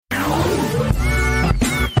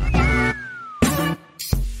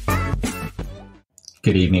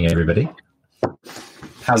Good evening, everybody.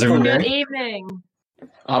 How's everyone Good doing? evening.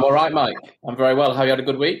 I'm all right, Mike. I'm very well. Have you had a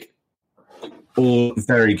good week? All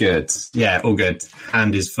very good. Yeah, all good.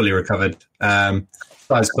 Hand is fully recovered.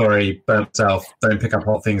 Size Corey, burnt himself. Don't pick up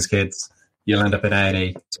hot things, kids. You'll end up in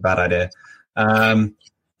A&E. It's a bad idea. My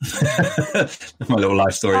little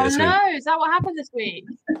life story this week. Oh no, is that what happened this week?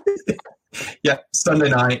 Yeah, Sunday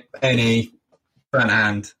night, A&E, burnt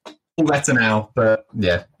hand. All better now, but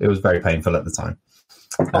yeah, it was very painful at the time.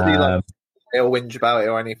 Probably like they'll whinge about it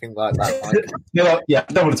or anything like that, Mike. You know, yeah,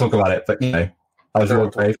 I don't want to talk about it, but you know, I was real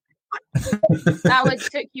brave. That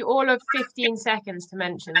took you all of 15 seconds to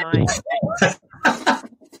mention, Mike.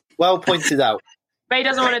 Well pointed out. But he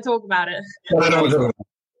doesn't want to talk about it. I don't want to talk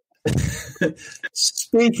about it.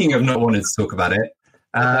 Speaking of not wanting to talk about it,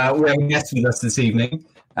 we have a guest with us this evening,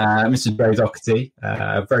 Mr. Joe Doherty,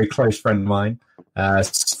 a very close friend of mine.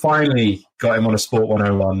 Finally got him on a Sport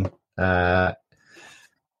 101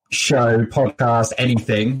 show, podcast,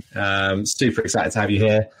 anything. Super excited to have you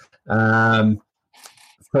here. For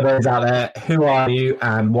those out there, who are you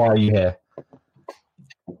and why are you here?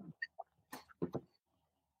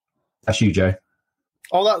 That's you, Joe.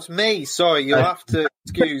 Oh, that's me. Sorry, you'll have to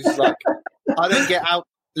excuse. Like, I don't get out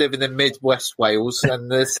living in Midwest Wales,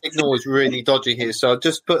 and the signal is really dodgy here. So I'm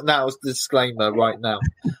just putting that as a disclaimer right now.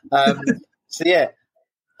 So yeah,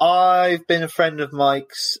 I've been a friend of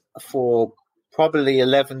Mike's for probably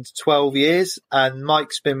 11 to 12 years, and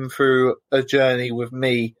Mike's been through a journey with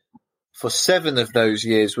me for 7 of those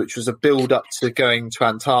years, which was a build-up to going to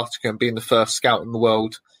Antarctica and being the first scout in the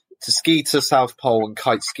world to ski to the South Pole and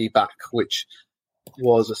kite ski back, which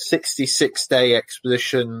was a 66-day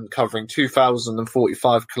expedition covering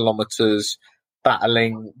 2,045 kilometres,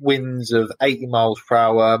 battling winds of 80 miles per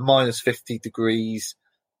hour, minus 50 degrees,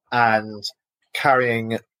 and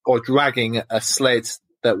carrying or dragging a sled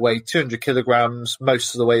that weighed 200 kilograms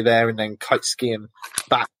most of the way there, and then kite skiing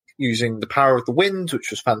back using the power of the wind,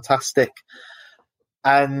 which was fantastic.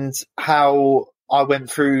 And how I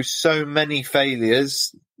went through so many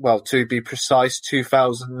failures, well, to be precise,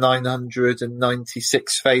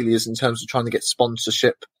 2,996 failures in terms of trying to get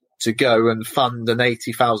sponsorship to go and fund an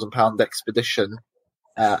 £80,000 expedition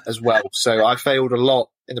as well. So I failed a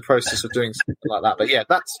lot in the process of doing something like that. But yeah,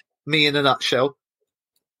 that's me in a nutshell.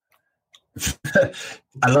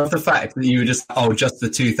 I love the fact that you were just the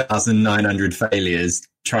 2,900 failures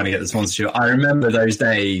trying to get the sponsorship. I remember those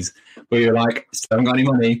days where you're like, still haven't got any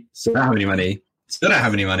money, still don't have any money, still don't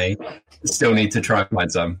have any money, still need to try and find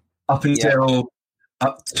some. Up until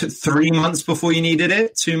up to 3 months before you needed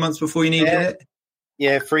it, 2 months before you needed it.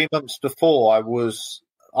 Yeah, 3 months before I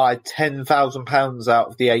had £10,000 out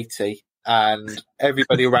of the 80, and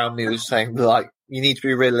everybody around me was saying, like, you need to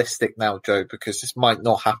be realistic now, Joe, because this might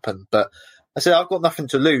not happen. But I said, I've got nothing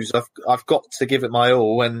to lose. I've got to give it my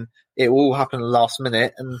all, and it will all happen last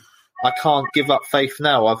minute. And I can't give up faith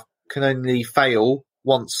now. I can only fail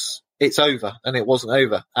once it's over, and it wasn't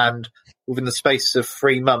over. And within the space of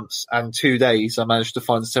 3 months and 2 days, I managed to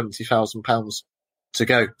find £70,000 to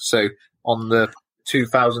go. So on the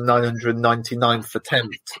 2,999th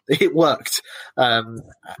attempt, it worked. And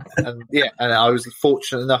I was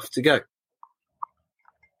fortunate enough to go.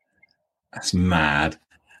 That's mad.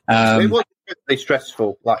 It was incredibly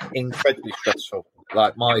stressful.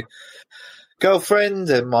 Like, my girlfriend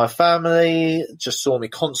and my family just saw me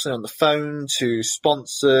constantly on the phone to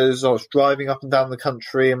sponsors. I was driving up and down the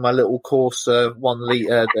country in my little Corsa 1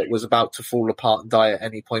 litre that was about to fall apart and die at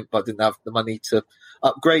any point, but I didn't have the money to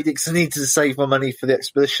upgrade it because I needed to save my money for the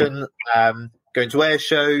expedition. Going to air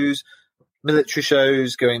shows, military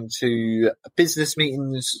shows, going to business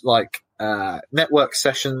meetings, like network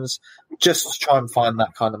sessions, just to try and find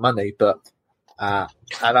that kind of money. But and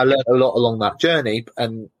I learned a lot along that journey.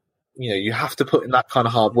 And you know, you have to put in that kind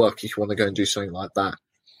of hard work if you want to go and do something like that,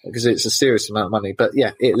 because it's a serious amount of money. But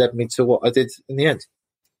yeah, it led me to what I did in the end.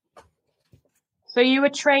 So you were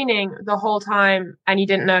training the whole time and you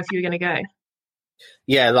didn't know if you were going to go?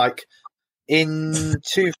 Yeah, like in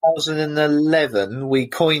 2011, we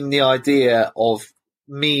coined the idea of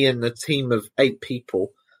me and a team of 8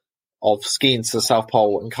 people of skiing to the South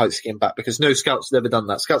Pole and kite skiing back, because no scouts had ever done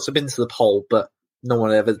that. Scouts have been to the pole, but no one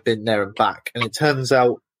had ever been there and back. And it turns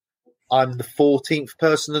out I'm the 14th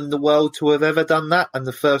person in the world to have ever done that, and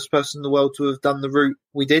the first person in the world to have done the route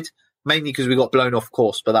we did, mainly because we got blown off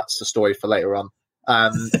course, but that's the story for later on.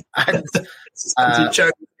 So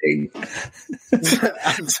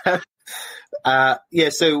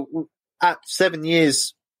at 7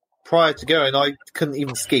 years prior to going, I couldn't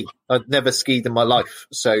even ski. I'd never skied in my life,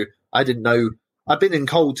 so I didn't know. I've been in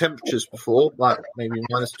cold temperatures before, like maybe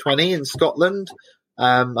minus 20 in Scotland,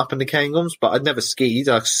 up in the Cairngorms, but I'd never skied.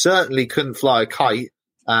 I certainly couldn't fly a kite,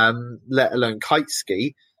 let alone kite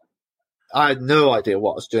ski. I had no idea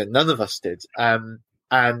what I was doing. None of us did.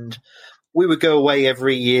 And we would go away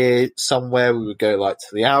every year somewhere. We would go like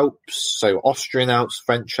to the Alps, so Austrian Alps,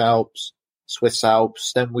 French Alps, Swiss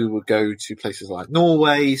Alps. Then we would go to places like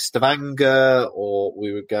Norway, Stavanger, or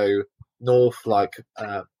we would go north like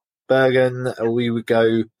Bergen, or we would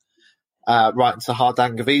go right into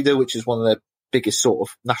Hardangervidda, which is one of the biggest sort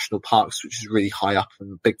of national parks, which is really high up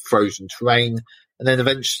and big frozen terrain. And then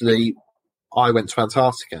eventually I went to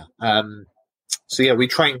Antarctica. So yeah, we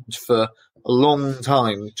trained for a long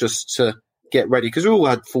time just to get ready, because we all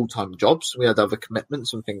had full-time jobs. We had other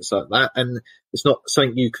commitments and things like that. And it's not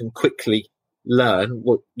something you can quickly learn.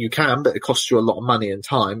 Well, you can, but it costs you a lot of money and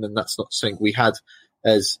time. And that's not something we had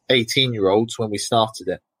as 18-year-olds when we started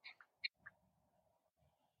it.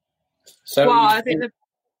 So, well, I think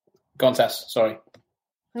go on, Tess. Sorry.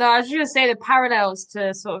 No, I was just going to say the parallels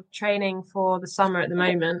to sort of training for the summer at the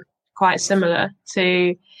moment, quite similar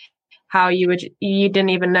to how you didn't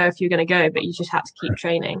even know if you were going to go, but you just had to keep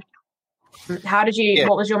training. How did you,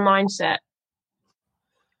 what was your mindset?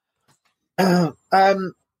 I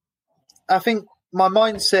think my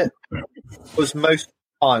mindset was most of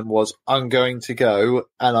the time was I'm going to go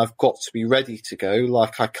and I've got to be ready to go.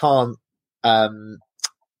 Like I can't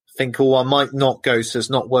think, oh, I might not go, so it's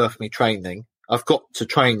not worth me training. I've got to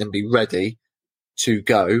train and be ready to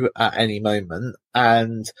go at any moment.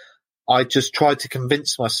 And I just tried to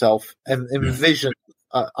convince myself and envision.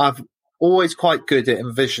 I've always quite good at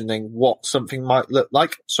envisioning what something might look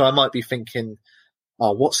like. So I might be thinking,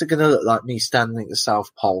 oh, what's it going to look like me standing at the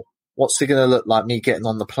South Pole? What's it going to look like me getting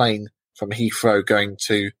on the plane from Heathrow going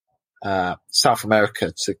to South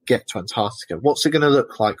America to get to Antarctica? What's it going to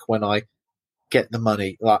look like when I get the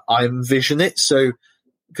money? Like I envision it. So,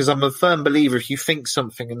 because I'm a firm believer, if you think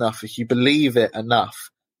something enough, if you believe it enough,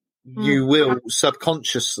 you will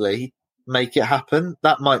subconsciously make it happen.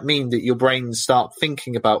 That might mean that your brain start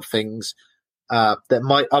thinking about things that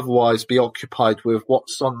might otherwise be occupied with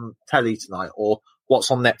what's on telly tonight or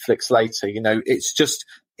what's on Netflix later. You know, it's just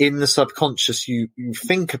in the subconscious, you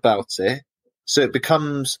think about it. So it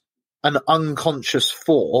becomes an unconscious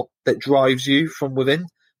thought that drives you from within.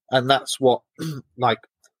 And that's what like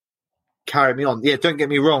carried me on. Yeah, don't get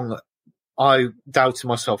me wrong. I doubted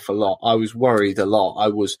myself a lot. I was worried a lot. I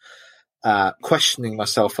was questioning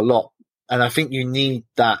myself a lot. And I think you need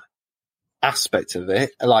that aspect of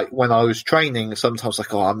it. Like when I was training, sometimes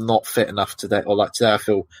like, oh, I'm not fit enough today. Or like today I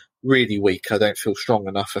feel really weak. I don't feel strong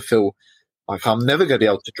enough. I feel like I'm never going to be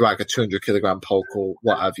able to drag a 200 kilogram poke or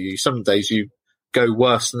what have you. Some days you go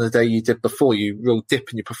worse than the day you did before. You real dip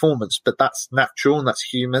in your performance, but that's natural and that's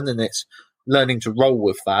human. And it's learning to roll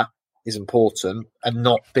with that is important and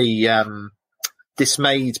not be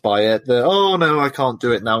dismayed by it. Oh no, I can't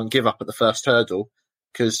do it now and give up at the first hurdle.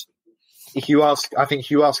 Because if you ask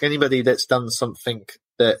anybody that's done something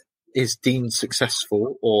that is deemed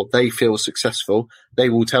successful or they feel successful, they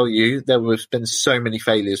will tell you there have been so many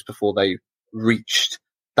failures before they reached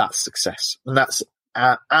that success. And that's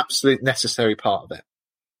an absolute necessary part of it.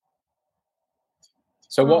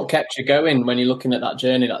 So what kept you going when you're looking at that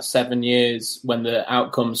journey, that 7 years, when the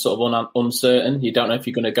outcome's sort of uncertain? You don't know if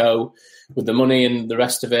you're going to go with the money and the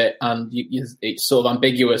rest of it, and it's sort of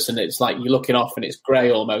ambiguous, and it's like you're looking off and it's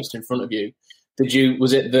grey almost in front of you.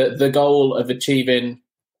 Was it the goal of achieving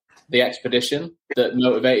the expedition that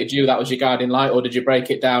motivated you? That was your guiding light, or did you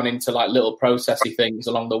break it down into like little processy things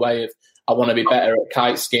along the way of, I want to be better at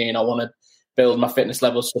kite skiing, I want to build my fitness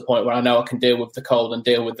levels to the point where I know I can deal with the cold and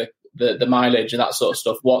deal with the mileage and that sort of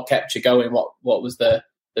stuff? What kept you going? What was the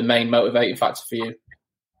main motivating factor for you?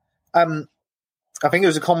 I think it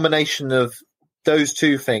was a combination of those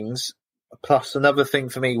two things, plus another thing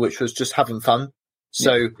for me, which was just having fun.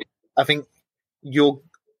 So I think you're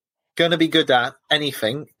going to be good at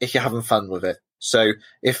anything if you're having fun with it. So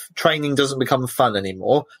if training doesn't become fun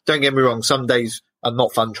anymore, don't get me wrong, some days are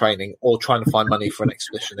not fun training or trying to find money for an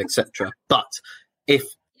expedition, etc. But if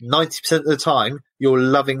 90% of the time you're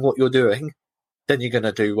loving what you're doing, then you're going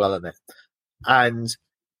to do well in it. And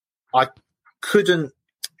I couldn't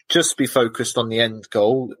just be focused on the end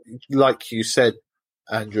goal. Like you said,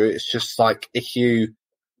 Andrew, it's just like if you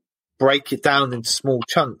break it down into small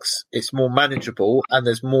chunks, it's more manageable and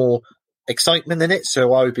there's more excitement in it.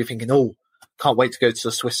 So I would be thinking, oh, can't wait to go to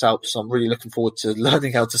the Swiss Alps. I'm really looking forward to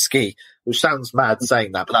learning how to ski, which sounds mad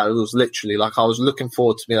saying that, but that was literally like I was looking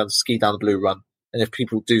forward to being able to ski down the Blue Run. And if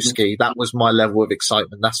people do ski, that was my level of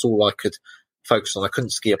excitement. That's all I could focus on. I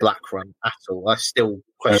couldn't ski a black run at all. I still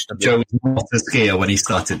question Joe was not a skier when he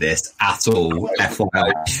started this at all.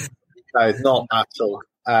 FYI. No, not at all.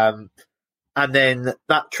 And then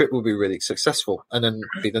that trip will be really successful. And then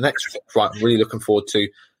be the next trip. Right, I'm really looking forward to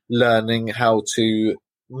learning how to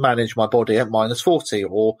manage my body at -40,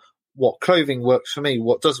 or what clothing works for me,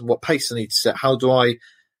 what doesn't, what pace I need to set. How do I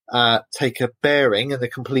take a bearing in the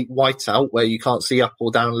complete whiteout where you can't see up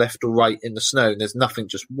or down, left or right in the snow, and there's nothing,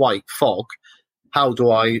 just white fog. How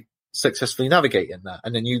do I successfully navigate in that?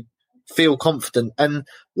 And then you feel confident. And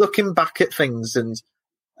looking back at things, and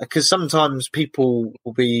because sometimes people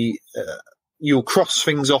will be, you'll cross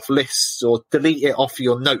things off lists or delete it off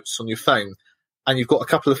your notes on your phone, and you've got a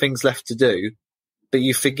couple of things left to do, but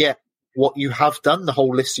you forget what you have done, the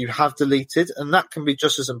whole list you have deleted. And that can be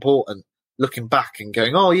just as important, looking back and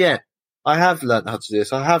going, oh yeah, I have learned how to do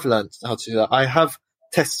this. I have learned how to do that. I have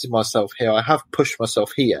tested myself here. I have pushed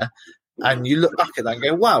myself here. And you look back at that and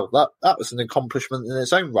go, wow, that was an accomplishment in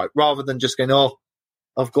its own right, rather than just going, oh,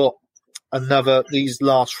 I've got these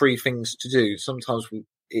last 3 things to do. Sometimes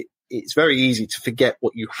it's very easy to forget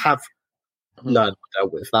what you have learned or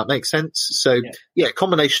dealt with. If that makes sense. So yeah,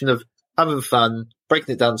 combination of having fun,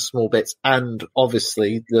 breaking it down to small bits, and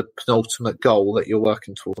obviously the penultimate goal that you're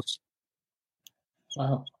working towards.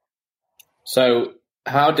 Wow. So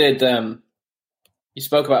how did you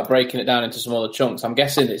spoke about breaking it down into smaller chunks? I'm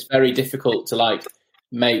guessing it's very difficult to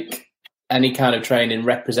make any kind of training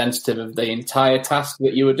representative of the entire task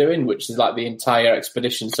that you were doing, which is the entire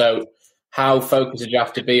expedition. So how focused did you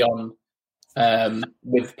have to be on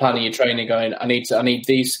with planning your training, going, I need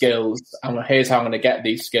these skills, and here's how I'm going to get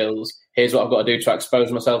these skills, here's what I've got to do to expose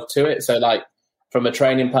myself to it. So from a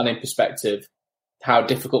training planning perspective, how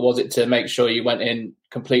difficult was it to make sure you went in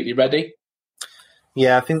completely ready?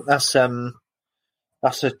 Yeah, I think that's a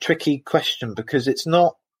tricky question, because it's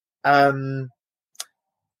not. I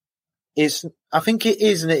think it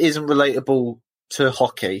is, and it isn't relatable to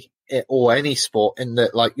hockey or any sport, in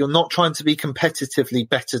that you're not trying to be competitively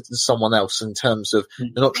better than someone else, in terms of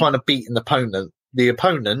you're not trying to beat an opponent. The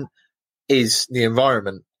opponent is the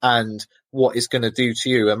environment and what it's going to do to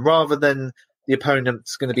you. And rather than the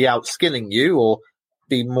opponent's going to be outskilling you or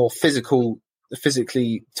be more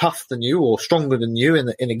physically tough than you or stronger than you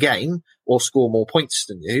in a game, or score more points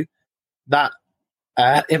than you, that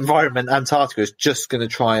environment, Antarctica, is just going to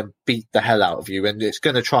try and beat the hell out of you, and it's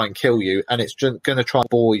going to try and kill you, and it's going to try and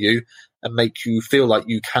bore you and make you feel like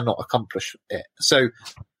you cannot accomplish it. So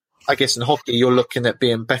I guess in hockey, you're looking at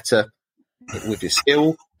being better with your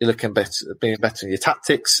skill, you're looking at being better in your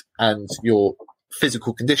tactics and your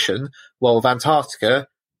physical condition. While with Antarctica,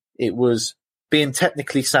 it was being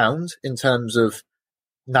technically sound in terms of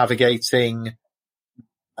navigating,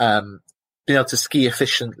 being able to ski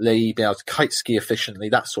efficiently, being able to kite ski efficiently,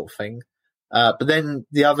 that sort of thing. But then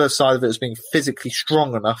the other side of it is being physically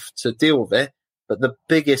strong enough to deal with it. But the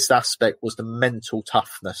biggest aspect was the mental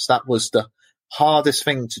toughness. That was the hardest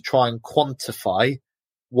thing to try and quantify.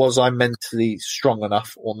 Was I mentally strong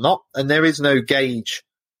enough or not? And there is no gauge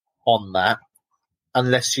on that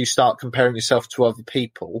unless you start comparing yourself to other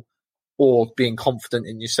people or being confident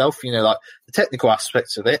in yourself. The technical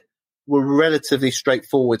aspects of it were relatively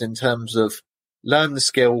straightforward in terms of learn the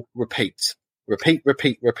skill, repeat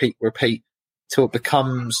till it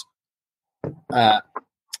becomes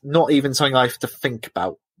not even something I have to think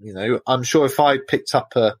about. I'm sure if I picked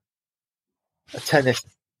up a tennis,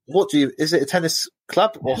 is it a tennis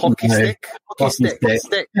club or hockey stick? Hockey stick.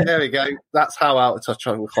 There we go. That's how out of touch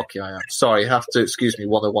with hockey I am. Sorry, you have to excuse me,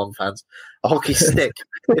 101 fans. A hockey stick.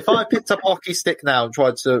 If I picked up a hockey stick now and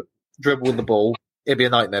tried to dribble the ball, it'd be a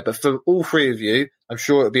nightmare. But for all 3 of you, I'm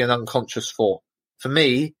sure it'd be an unconscious thought. For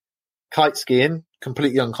me, kite skiing,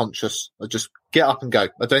 completely unconscious. I just get up and go.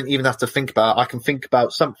 I don't even have to think about it. I can think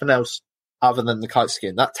about something else other than the kite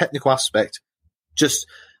skiing. That technical aspect,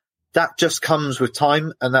 that just comes with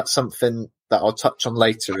time, and that's something that I'll touch on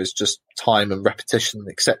later, is just time and repetition and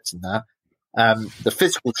accepting that. The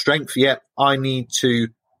physical strength, I need to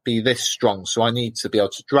be this strong, so I need to be able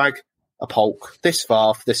to drag a pulk this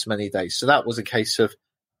far for this many days. So that was a case of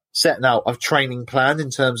setting out a training plan in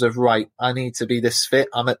terms of, right, I need to be this fit.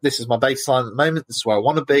 This is my baseline at the moment. This is where I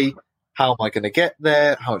want to be. How am I going to get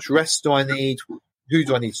there? How much rest do I need? Who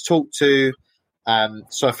do I need to talk to?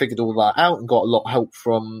 So I figured all that out and got a lot of help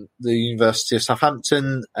from the University of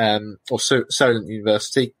Southampton, or Solent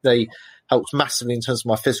University. They helped massively in terms of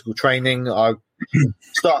my physical training. I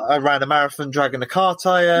ran a marathon dragging a car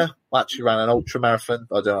tyre. I actually ran an ultra marathon,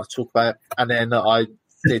 but I don't know how to talk about it. And then I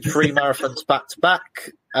did 3 marathons back to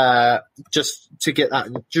back, just to get that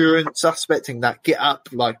endurance aspect and that get up,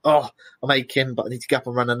 I'm aching, but I need to get up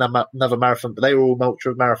and run another marathon. But they were all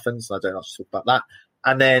ultra marathons, and I don't know how to talk about that.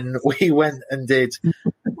 And then we went and did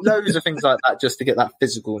loads of things like that just to get that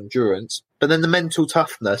physical endurance. But then the mental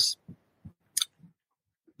toughness,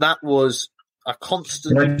 that was a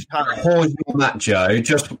constant challenge. Pause you on that, Joe,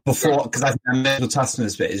 just before, because I think that mental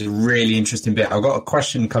toughness bit is a really interesting bit. I've got a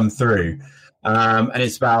question come through, and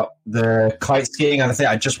it's about the kite skiing. And I think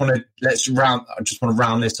I just want to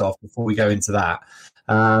round this off before we go into that.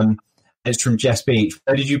 It's from Jess Beach.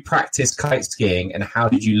 Where did you practice kite skiing, and how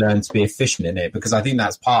did you learn to be efficient in it? Because I think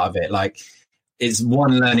that's part of it. Like, it's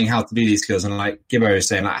one, learning how to do these skills, and like Gibbo was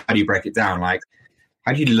saying, like, how do you break it down? Like,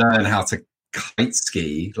 how do you learn how to kite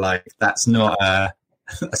ski? Like, that's not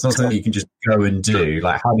something you can just go and do.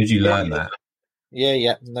 Like, how did you learn that?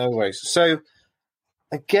 Yeah, no worries. So,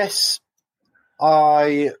 I guess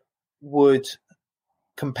I would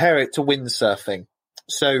compare it to windsurfing.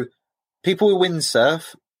 So, people who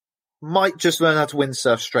windsurf might just learn how to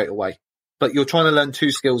windsurf straight away, but you're trying to learn two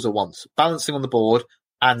skills at once, balancing on the board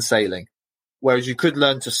and sailing. Whereas you could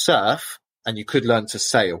learn to surf and you could learn to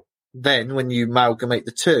sail. Then when you amalgamate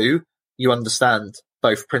the two, you understand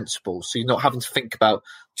both principles. So you're not having to think about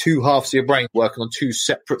two halves of your brain working on two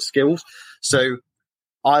separate skills. So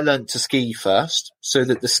I learned to ski first, so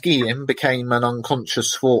that the skiing became an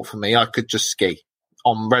unconscious sport for me. I could just ski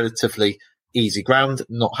on relatively easy ground,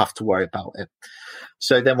 not have to worry about it.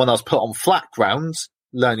 So then when I was put on flat grounds,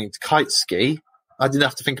 learning to kite ski, I didn't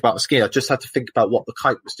have to think about the ski. I just had to think about what the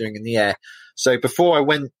kite was doing in the air. So before I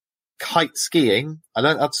went kite skiing, I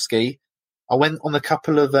learned how to ski. I went on a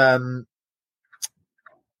couple of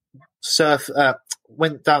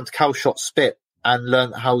went down to Calshot Spit and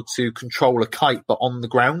learned how to control a kite, but on the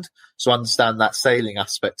ground. So I understand that sailing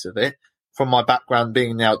aspect of it. From my background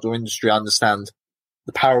being in the outdoor industry, I understand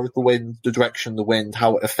the power of the wind, the direction of the wind,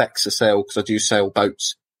 how it affects a sail, because I do sail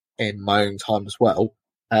boats in my own time as well.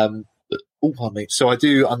 So I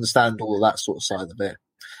do understand all of that sort of side of it.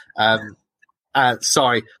 And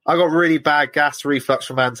sorry, I got really bad gas reflux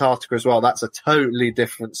from Antarctica as well. That's a totally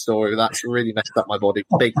different story. That's really messed up my body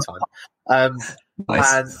big time.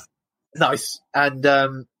 Nice.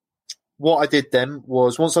 And what I did then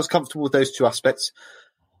was, once I was comfortable with those two aspects,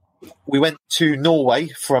 we went to Norway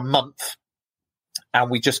for a month and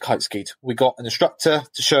we just kite skied. We got an instructor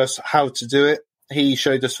to show us how to do it. He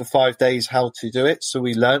showed us for 5 days how to do it. So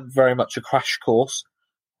we learned very much a crash course.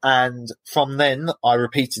 And from then I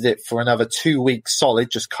repeated it for another 2 weeks solid,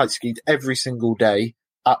 just kite skied every single day,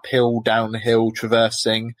 uphill, downhill,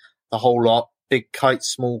 traversing the whole lot, big kites,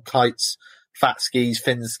 small kites, fat skis,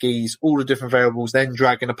 thin skis, all the different variables, then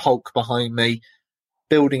dragging a polk behind me,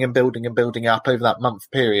 building and building and building up over that month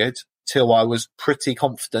period till I was pretty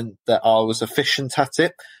confident that I was efficient at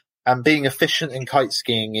it. And being efficient in kite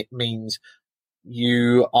skiing, it means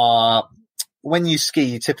when you ski,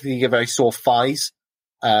 you typically get very sore thighs,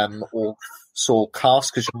 or sore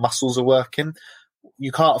calves because your muscles are working.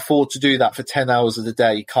 You can't afford to do that for 10 hours of the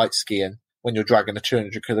day kite skiing when you're dragging a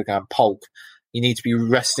 200 kilogram polk. You need to be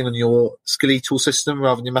resting on your skeletal system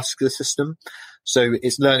rather than your muscular system. So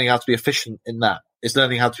it's learning how to be efficient in that. It's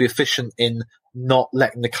learning how to be efficient in not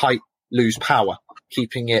letting the kite lose power,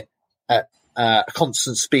 keeping it at a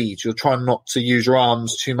constant speed. You're trying not to use your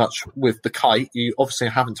arms too much with the kite. You obviously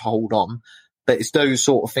are having to hold on, but it's those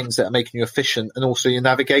sort of things that are making you efficient, and also your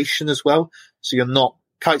navigation as well. So you're not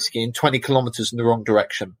kite skiing 20 kilometers in the wrong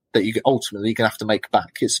direction that you ultimately going to have to make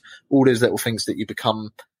back. It's all those little things that you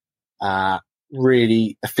become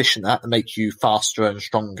really efficient at that make you faster and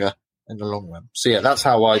stronger in the long run. So yeah, that's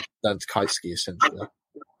how I learned to kite ski essentially.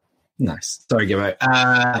 Nice. Sorry,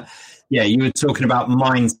 Gibbo. Yeah, you were talking about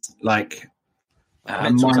mindset,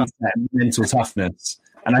 mental toughness.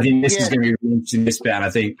 And I think this is going to be really interesting, this bit. And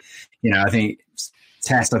I think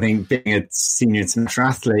Tess, being a senior international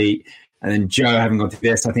athlete, and then Joe having gone through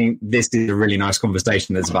this, I think this is a really nice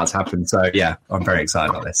conversation that's about to happen. So yeah, I'm very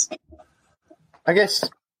excited about this. I guess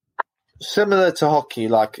similar to hockey,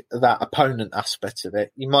 like that opponent aspect of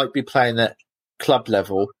it, you might be playing at club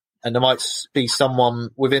level and there might be someone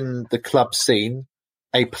within the club scene,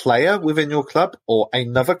 a player within your club or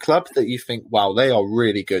another club that you think, wow, they are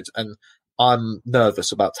really good and I'm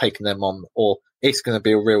nervous about taking them on, or it's going to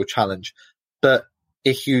be a real challenge. But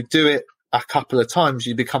if you do it a couple of times,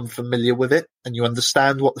 you become familiar with it and you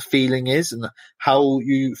understand what the feeling is and how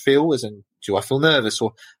you feel, as in, do I feel nervous,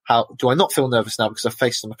 or how do I not feel nervous now because I've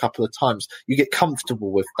faced them a couple of times? You get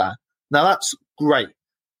comfortable with that. Now that's great.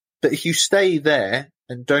 But if you stay there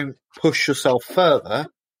and don't push yourself further,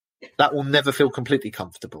 that will never feel completely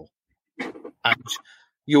comfortable. And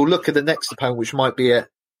you'll look at the next opponent, which might be at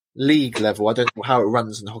league level. I don't know how it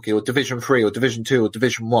runs in hockey, or Division 3 or Division 2 or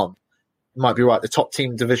Division 1. It might be right. The top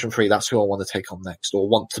team in Division 3, that's who I want to take on next, or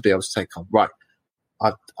want to be able to take on. Right.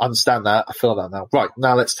 I understand that. I feel that now. Right,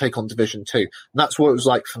 now let's take on Division 2. And that's what it was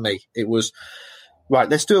like for me. It was, right,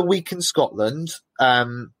 let's do a week in Scotland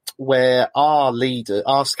where our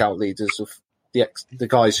scout leaders of the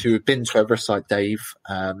guys who have been to Everest, like Dave,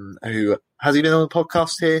 who has he been on the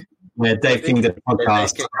podcast here? Yeah, Dave King did a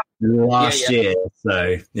podcast last year.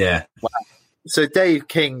 So, yeah. Wow. So Dave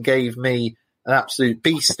King gave me an absolute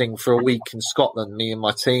beasting for a week in Scotland, me and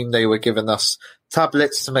my team. They were giving us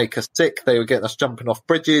tablets to make us sick. They were getting us jumping off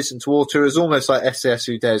bridges into water. It was almost like SAS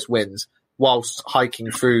Who Dares Wins whilst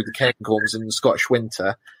hiking through the Cairngorms in the Scottish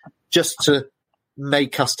winter, just to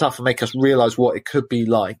make us tough and make us realise what it could be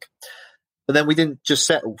like. But then we didn't just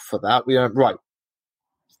settle for that. We went, right,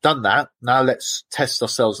 done that. Now let's test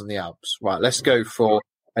ourselves in the Alps. Right, let's go for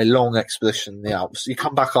a long expedition in the Alps. You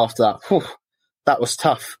come back after that. Whew, that was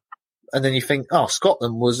tough. And then you think, oh,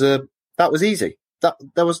 Scotland that was easy.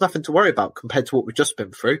 There was nothing to worry about compared to what we've just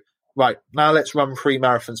been through. Right, now let's run 3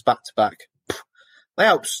 marathons back to back. The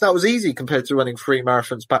Alps, that was easy compared to running 3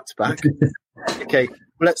 marathons back to back. Okay,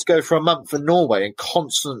 let's go for a month in Norway and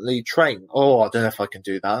constantly train. Oh, I don't know if I can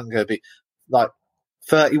do that. I'm going to be like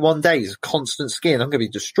 31 days of constant skiing. I'm going to be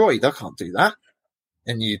destroyed. I can't do that.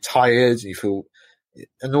 And you're tired and you feel,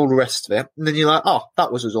 and all the rest of it. And then you're like, oh,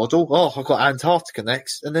 that was a doddle. Oh, I've got Antarctica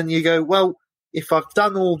next. And then you go, well, if I've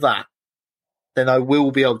done all that, then I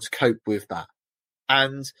will be able to cope with that.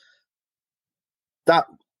 And that,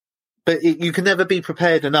 but you can never be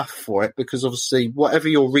prepared enough for it, because obviously whatever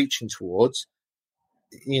you're reaching towards,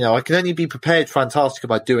 I can only be prepared for Antarctica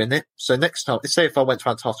by doing it. So next time, say if I went to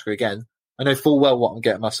Antarctica again, I know full well what I'm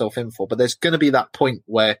getting myself in for, but there's going to be that point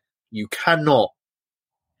where you cannot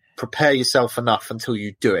prepare yourself enough until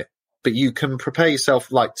you do it. But you can prepare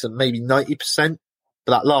yourself like to maybe 90%,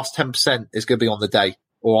 but that last 10% is going to be on the day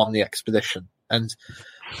or on the expedition. And,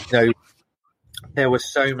 there were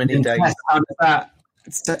so many days. How does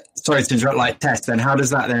that, sorry to interrupt, like Tess, then how does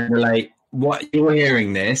that then relate? What you're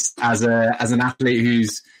hearing this as an athlete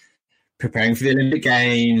who's preparing for the Olympic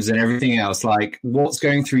Games and everything else, like what's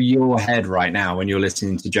going through your head right now when you're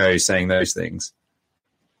listening to Joe saying those things?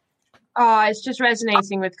 Oh, it's just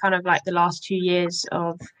resonating with kind of like the last 2 years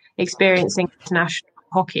of experiencing international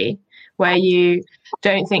hockey, where you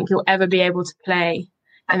don't think you'll ever be able to play,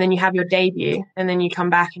 and then you have your debut, and then you come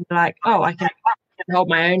back and you're like, oh, I can hold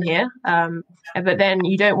my own here. But then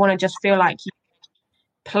you don't want to just feel like you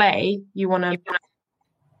play. You want to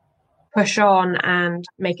push on and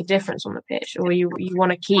make a difference on the pitch, or you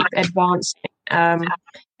want to keep advancing.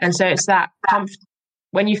 And so it's that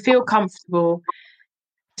when you feel comfortable,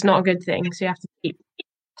 it's not a good thing. So you have to keep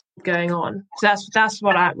going on. So that's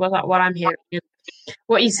what I'm hearing.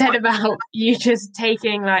 What you said about you just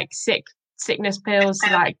taking like sickness pills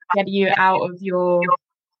to like get you out of your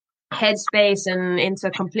headspace and into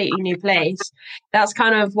a completely new place. That's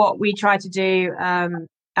kind of what we try to do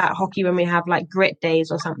at hockey when we have like grit days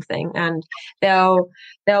or something, and they'll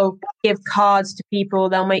give cards to people,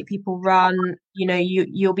 they'll make people run,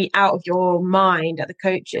 you'll be out of your mind at the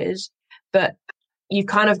coaches, but you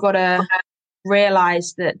kind of got to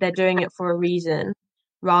realize that they're doing it for a reason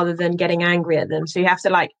rather than getting angry at them. So you have to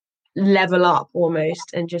like level up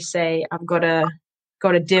almost and just say, I've got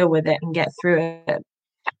to deal with it and get through it.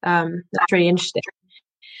 That's really interesting.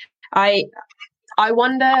 I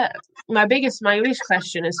wonder, my biggest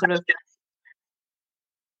question is sort of,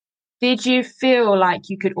 did you feel like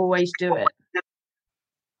you could always do it?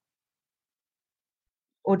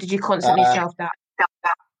 Or did you constantly self-doubt?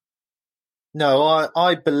 No,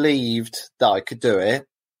 I believed that I could do it,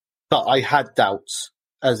 but I had doubts,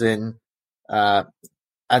 as in,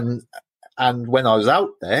 and when I was out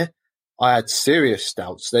there, I had serious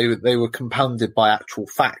doubts. They were compounded by actual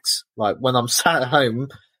facts. Like when I'm sat at home,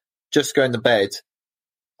 just going to bed,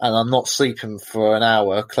 and I'm not sleeping for an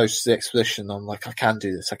hour close to the expedition, I'm like, I can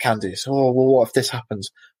do this. Oh, well, what if this happens?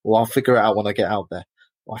 Well, I'll figure it out when I get out there.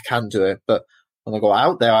 Well, I can do it. But when I got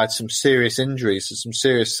out there, I had some serious injuries and some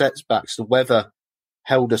serious setbacks. The weather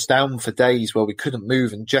held us down for days where we couldn't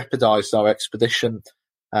move and jeopardized our expedition.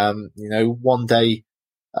 One day,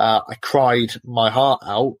 I cried my heart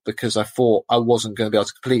out because I thought I wasn't going to be able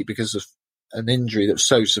to complete because of an injury that was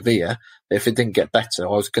so severe that if it didn't get better,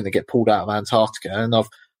 I was going to get pulled out of Antarctica. And I've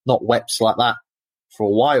not wept like that for a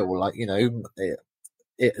while. Like,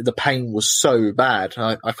 the pain was so bad.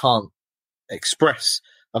 I can't express.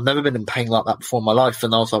 I've never been in pain like that before in my life.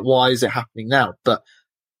 And I was like, why is it happening now? But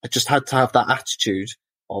I just had to have that attitude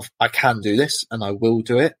of I can do this and I will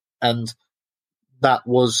do it. And that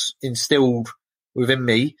was instilled within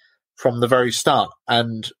me from the very start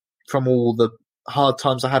and from all the hard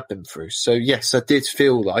times I had been through. So yes, I did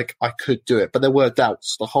feel like I could do it, but there were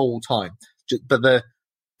doubts the whole time. but the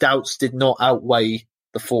doubts did not outweigh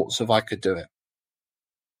the thoughts of I could do it.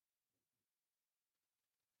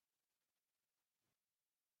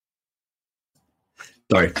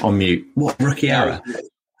 Sorry, on mute. What rookie error?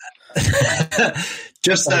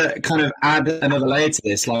 Just to kind of add another layer to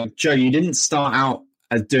this, like, Joe, you didn't start out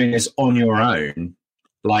as doing this on your own.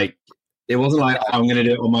 Like, it wasn't like, I'm going to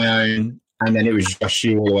do it on my own, and then it was just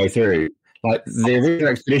you all the way through. Like, the original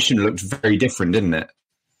expedition looked very different, didn't it?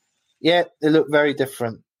 Yeah, it looked very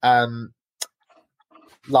different.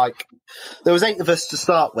 Like, there was 8 of us to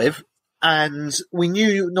start with, and we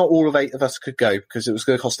knew not all of 8 of us could go because it was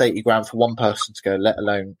going to cost £80,000 for one person to go, let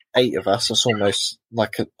alone 8 of us. That's almost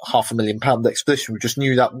like a £500,000 expedition. We just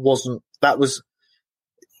knew that was,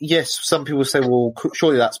 yes, some people say, well,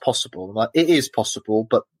 surely that's possible. I'm like, it is possible,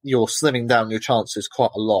 but you're slimming down your chances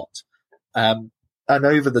quite a lot. And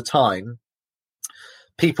over the time,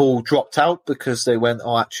 people dropped out because they went,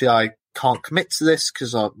 oh, actually, I can't commit to this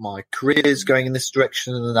because my career is going in this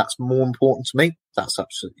direction and that's more important to me. That's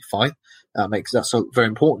absolutely fine. That's very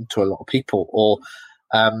important to a lot of people. Or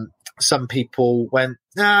some people went,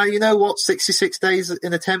 you know what, 66 days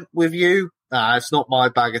in a tent with you? It's not my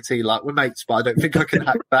bag of tea. Like, we're mates, but I don't think I can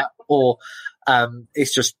hack that. Or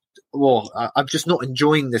it's just, I'm just not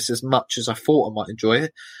enjoying this as much as I thought I might enjoy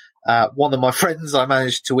it. One of my friends I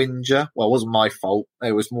managed to injure. Well, it wasn't my fault.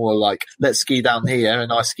 It was more like, let's ski down here,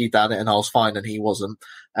 and I skied down it and I was fine and he wasn't.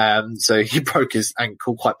 So he broke his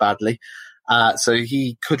ankle quite badly. So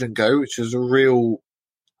he couldn't go, which was a real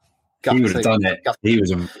gut He would have done it.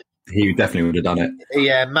 He definitely would have done it.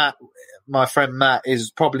 Yeah, Matt, my friend Matt,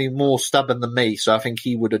 is probably more stubborn than me, so I think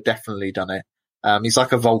he would have definitely done it. He's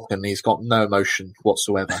like a Vulcan. He's got no emotion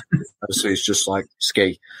whatsoever. So he's just like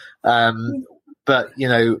ski. But, you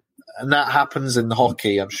know, and that happens in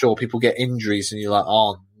hockey. I'm sure people get injuries and you're like,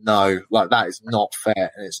 oh no, like that is not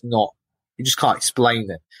fair. And it's not, you just can't explain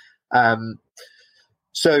it.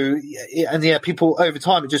 People over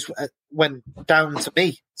time, it just went down to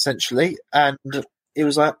me essentially. And it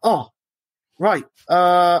was like, oh, right.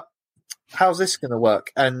 How's this going to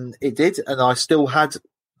work? And it did. And I still had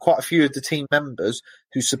quite a few of the team members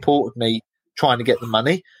who supported me trying to get the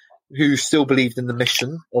money, who still believed in the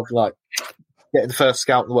mission of like, getting the first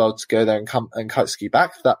scout in the world to go there and come and kite ski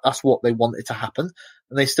back. That's what they wanted to happen.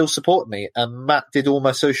 And they still supported me. And Matt did all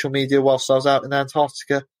my social media whilst I was out in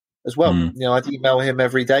Antarctica as well. You know, I'd email him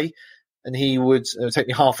every day and it would take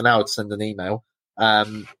me half an hour to send an email.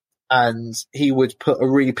 And he would put a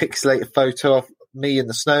really pixelated photo of me in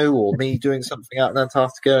the snow or me doing something out in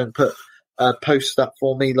Antarctica and post that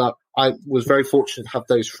for me. Like, I was very fortunate to have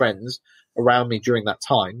those friends around me during that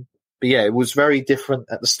time. But yeah, it was very different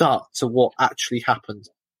at the start to what actually happened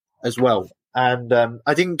as well. And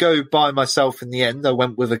I didn't go by myself in the end. I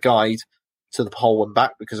went with a guide to the pole and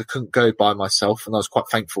back because I couldn't go by myself. And I was quite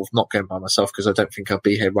thankful for not going by myself because I don't think I'd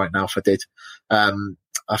be here right now if I did.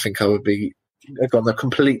 I think I would be gone a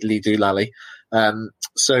completely doolally.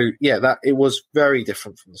 So yeah, it was very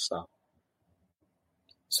different from the start.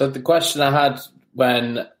 So the question I had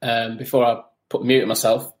when before I put mute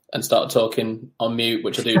myself and started talking on mute,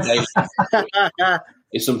 which I do daily,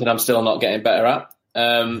 is something I'm still not getting better at.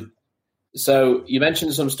 So you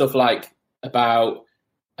mentioned some stuff like about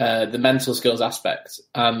the mental skills aspect,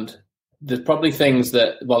 and there's probably things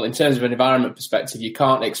that, well, in terms of an environment perspective, you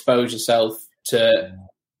can't expose yourself to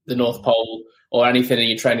the North Pole or anything in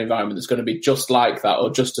your training environment that's going to be just like that or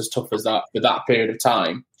just as tough as that for that period of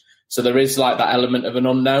time. So there is like that element of an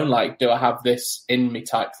unknown, like, do I have this in me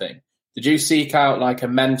type thing? Did you seek out like a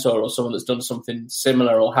mentor or someone that's done something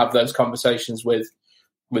similar, or have those conversations with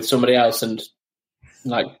somebody else? And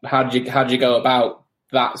like, how did you go about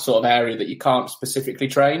that sort of area that you can't specifically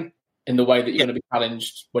train in the way that you're going to be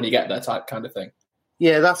challenged when you get there type kind of thing?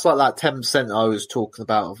 Yeah, that's like that 10% I was talking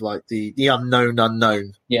about of like the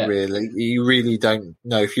unknown. Yeah. Really. You really don't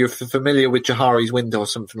know. If you're familiar with Johari's window or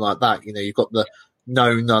something like that, you know, you've got the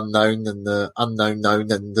known unknown and the unknown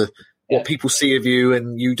known and the what people see of you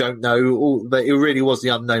and you don't know. But it really was the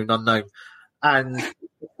unknown. And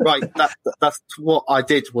right, that's what I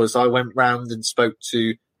did was I went round and spoke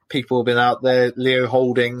to people who've been out there. Leo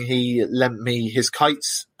Holding, he lent me his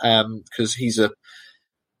kites because he's a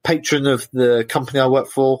patron of the company I work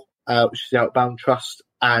for, which is the Outbound Trust,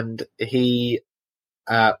 and he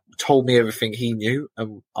told me everything he knew,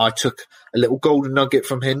 and I took a little golden nugget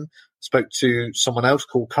from him. Spoke to someone else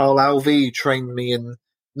called Carl Alvey, who trained me in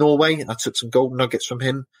Norway. I took some golden nuggets from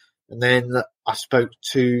him, and then I spoke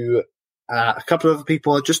to a couple of other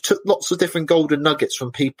people. I just took lots of different golden nuggets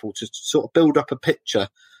from people to sort of build up a picture,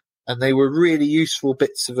 and they were really useful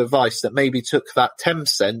bits of advice that maybe took that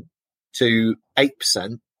 10% to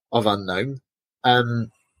 8%, of unknown.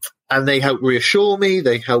 And they helped reassure me.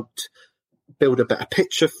 They helped build a better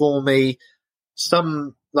picture for me.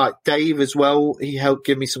 Some, like Dave as well, he helped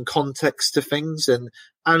give me some context to things and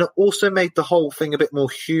also made the whole thing a bit more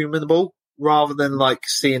humanable rather than like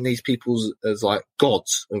seeing these people as like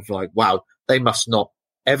gods of like, wow, they must not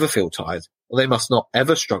ever feel tired or they must not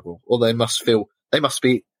ever struggle or they must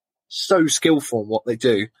be so skillful in what they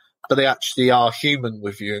do, but they actually are human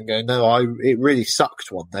with you and go, no, it really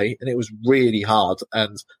sucked one day and it was really hard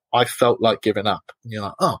and I felt like giving up. And you're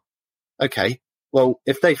like, oh, okay. Well,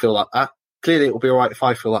 if they feel like that, clearly it will be all right if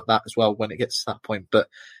I feel like that as well when it gets to that point. But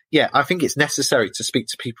yeah, I think it's necessary to speak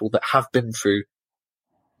to people that have been through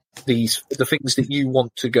the things that you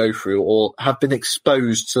want to go through or have been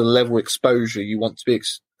exposed to the level of exposure you want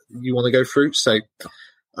to go through. So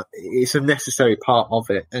it's a necessary part of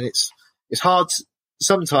it. And it's hard.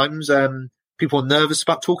 Sometimes, people are nervous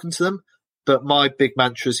about talking to them, but my big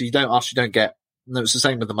mantra is you don't ask, you don't get. And it's the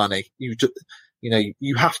same with the money. You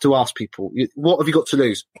have to ask people, what have you got to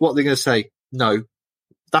lose? What are they going to say? No.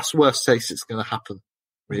 That's worst case it's going to happen.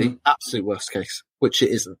 Really? Mm-hmm. Absolute worst case, which it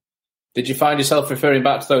isn't. Did you find yourself referring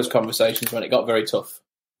back to those conversations when it got very tough?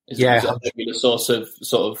 Was that a source of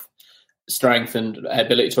sort of strength and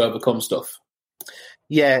ability to overcome stuff?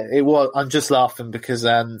 Yeah, it was. I'm just laughing because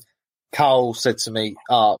Carl said to me,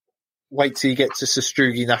 wait till you get to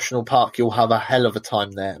Sestrugi National Park, you'll have a hell of a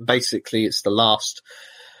time there. And basically, it's the last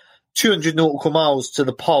 200 nautical miles to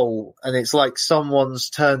the pole, and it's like someone's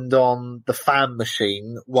turned on the fan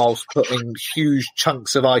machine whilst putting huge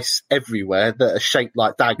chunks of ice everywhere that are shaped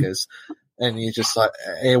like daggers. And you're just like,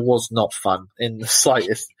 it was not fun in the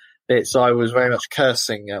slightest bit. So I was very much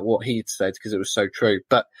cursing at what he'd said because it was so true.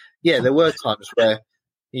 But yeah, there were times where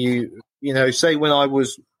you say when I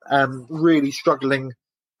was really struggling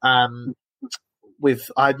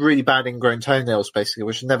I had really bad ingrown toenails, basically,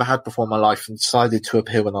 which I never had before in my life, and decided to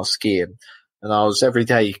appear when I was skiing. And I was every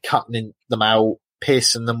day cutting them out,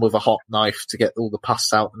 piercing them with a hot knife to get all the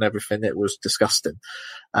pus out and everything. It was disgusting.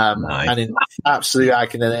 Nice. And in absolute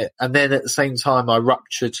agony. And then at the same time, I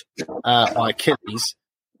ruptured my Achilles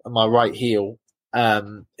and my right heel.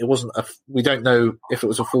 It wasn't we don't know if it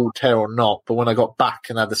was a full tear or not, but when I got back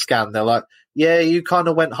and had a scan, they're like, yeah, you kind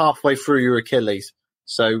of went halfway through your Achilles.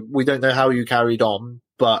 So we don't know how you carried on,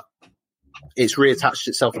 but it's reattached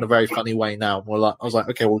itself in a very funny way now. I was like,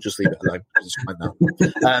 okay, we'll just leave it alone. It's fine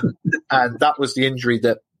now. And that was the injury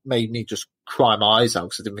that made me just cry my eyes out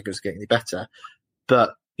because I didn't think it was getting any better.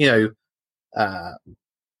 But,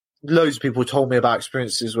 loads of people told me about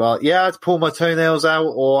experiences where, yeah, I had to pull my toenails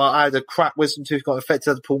out, or I had a cracked wisdom tooth got infected,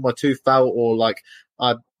 I had to pull my tooth out, or like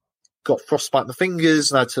I got frostbite in the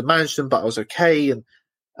fingers and I had to manage them, but I was okay. And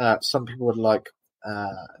some people would like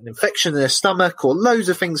an infection in their stomach or loads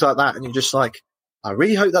of things like that. And you're just like, I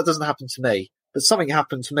really hope that doesn't happen to me. But something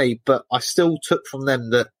happened to me, but I still took from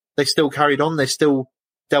them that they still carried on. They still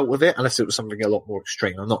dealt with it, unless it was something a lot more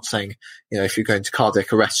extreme. I'm not saying, if you're going to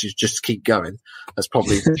cardiac arrest, you just keep going. That's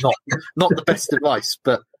probably not the best advice,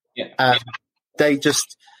 but yeah.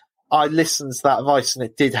 I listened to that advice and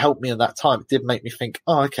it did help me at that time. It did make me think,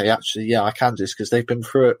 oh, okay, actually, yeah, I can do this because they've been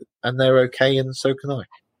through it and they're okay, and so can I.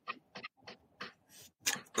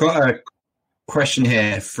 Got a question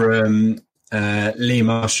here from Lee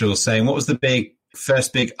Marshall saying, what was the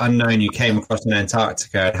first big unknown you came across in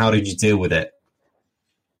Antarctica and how did you deal with it?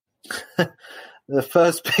 The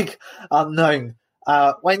first big unknown.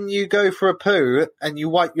 When you go for a poo and you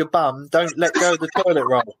wipe your bum, don't let go of the toilet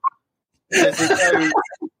roll. Because it goes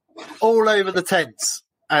all over the tents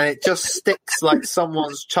and it just sticks like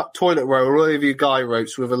someone's chucked toilet roll all over your guy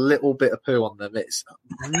ropes with a little bit of poo on them. It's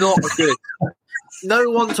not good.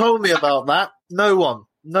 No one told me about that. No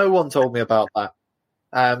one told me about that.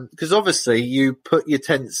 Because obviously you put your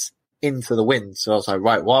tents into the wind. So I was like,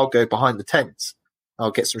 right, well, I'll go behind the tents.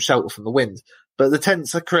 I'll get some shelter from the wind. But the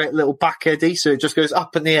tents create a little back eddy, so it just goes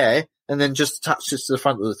up in the air and then just attaches to the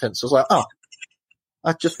front of the tent. So I was like, oh,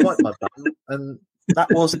 I just wiped my bum and that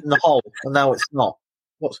was in the hole and now it's not.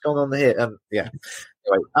 What's going on here? Yeah.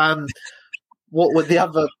 Anyway, what were the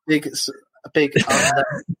other big that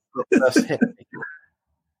first hit me?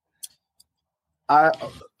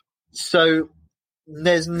 So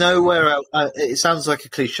there's nowhere else. It sounds like a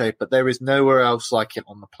cliche, but there is nowhere else like it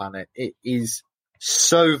on the planet. It is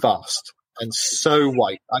so vast and so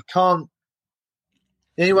white. The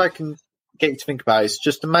only way I can get you to think about it is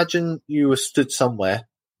just imagine you were stood somewhere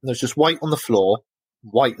and there's just white on the floor,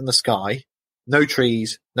 white in the sky, no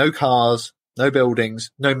trees, no cars, no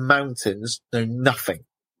buildings, no mountains, no nothing.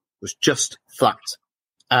 It was just flat.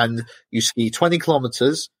 And you ski 20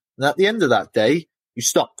 kilometers, and at the end of that day, you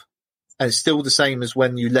stop. and it's still the same as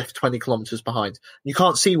when you left 20 kilometers behind. You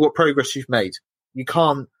can't see what progress you've made. You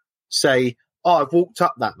can't say, oh, I've walked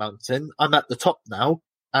up that mountain. I'm at the top now.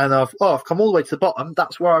 And I've come all the way to the bottom.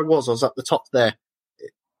 That's where I was. I was at the top there.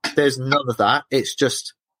 There's none of that. It's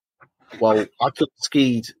just, well, I could have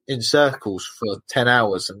skied in circles for 10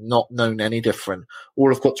 hours and not known any different.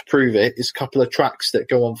 All I've got to prove it is a couple of tracks that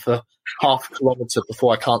go on for half a kilometre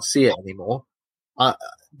before I can't see it anymore.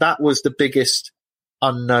 That was the biggest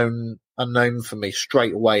unknown for me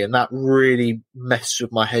straight away. And that really messed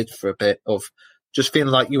with my head for a bit of just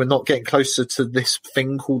feeling like you were not getting closer to this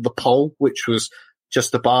thing called the pole, which was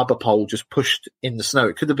just a barber pole just pushed in the snow.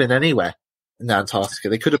 It could have been anywhere in Antarctica.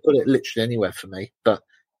 They could have put it literally anywhere for me. But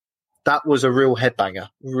that was a real headbanger.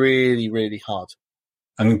 Really, really hard.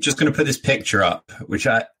 I'm just going to put this picture up, which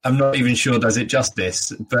I'm not even sure does it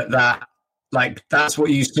justice, but that's what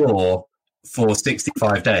you saw for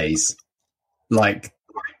 65 days. Like,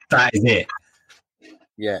 that is it.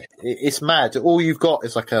 Yeah, it's mad. All you've got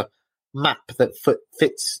is like a map that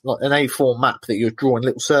fits, like an A4 map that you're drawing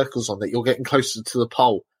little circles on, that you're getting closer to the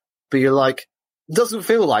pole. But you're like, it doesn't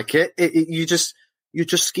feel like it. You're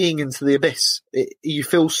just skiing into the abyss. You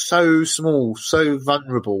feel so small, so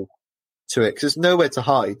vulnerable to it, because there's nowhere to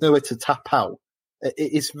hide, nowhere to tap out.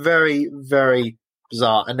 It's very, very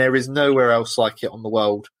bizarre, and there is nowhere else like it on the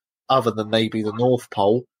world other than maybe the North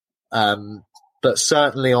Pole. But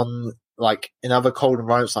certainly on, like, in other cold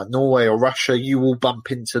environments like Norway or Russia, you will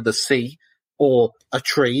bump into the sea or a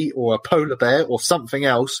tree or a polar bear or something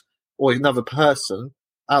else or another person.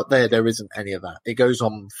 Out there isn't any of that. It goes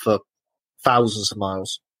on for thousands of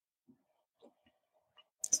miles.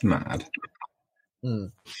 It's mad.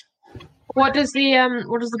 What does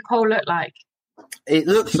the pole look like? It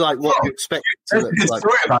looks like what you expect it to look like. There's a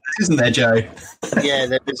story about this, isn't there, Joe? Yeah,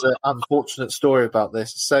 there is an unfortunate story about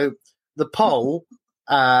this. So the pole,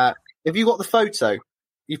 have you got the photo?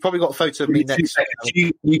 You've probably got a photo of me next to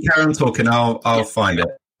you. You carry on talking, I'll find it.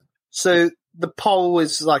 So the pole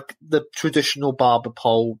is like the traditional barber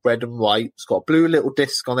pole, red and white. It's got a blue little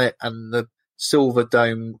disc on it and the silver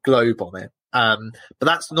dome globe on it. But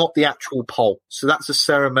that's not the actual pole. So that's a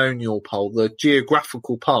ceremonial pole. The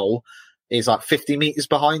geographical pole is like 50 meters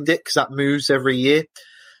behind it because that moves every year.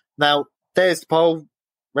 Now, there's the pole,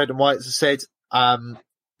 red and white, as I said.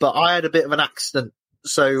 But I had a bit of an accident.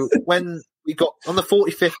 So when we got on the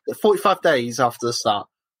 45 days after the start,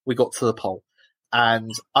 we got to the pole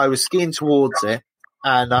and I was skiing towards it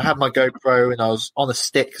and I had my GoPro and I was on a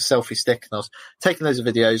selfie stick, and I was taking loads of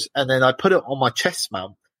videos, and then I put it on my chest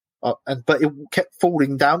mount. But it kept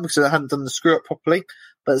falling down because I hadn't done the screw up properly.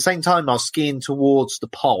 But at the same time, I was skiing towards the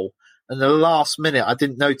pole. And the last minute, I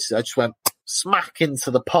didn't notice it. I just went smack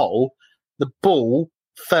into the pole. The ball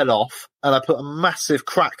fell off, and I put a massive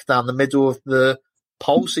crack down the middle of the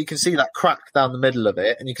pole. So you can see that crack down the middle of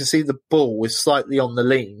it, and you can see the ball was slightly on the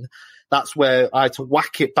lean. That's where I had to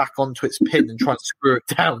whack it back onto its pin and try and screw it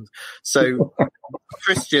down. So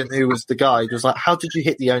Christian, who was the guide, was like, how did you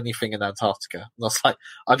hit the only thing in Antarctica? And I was like,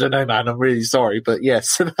 I don't know, man, I'm really sorry. But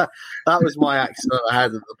yes, that was my accident I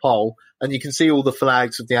had at the pole. And you can see all the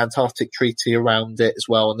flags of the Antarctic Treaty around it as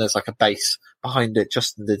well. And there's like a base behind it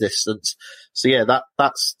just in the distance. So yeah,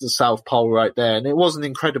 that's the South Pole right there. And it was an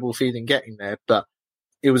incredible feeling getting there, but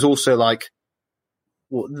it was also like,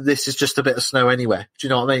 well, this is just a bit of snow anywhere. Do you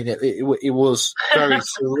know what I mean? It was very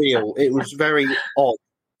surreal. It was very odd.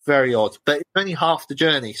 Very odd, but it's only half the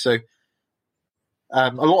journey. So a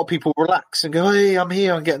lot of people relax and go, hey, I'm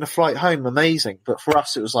here, I'm getting a flight home, amazing. But for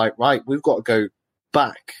us, it was like, right, we've got to go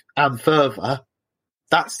back and further.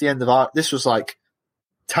 That's the end of this was like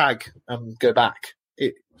tag and go back.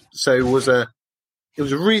 It was a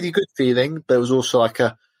really good feeling, but it was also like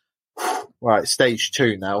right, stage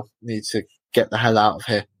 2 now. Need to get the hell out of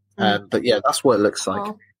here. But yeah, that's what it looks like.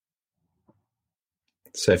 Oh.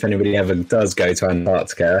 So if anybody ever does go to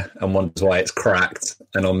Antarctica and wonders why it's cracked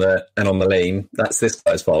and on the lean, that's this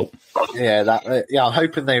guy's fault. Yeah, I'm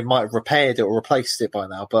hoping they might have repaired it or replaced it by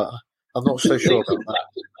now, but I'm not so sure about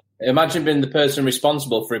that. Imagine being the person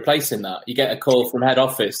responsible for replacing that. You get a call from head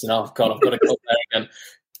office, and oh god, I've got to go there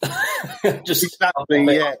again. Just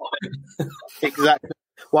exactly, yeah, exactly.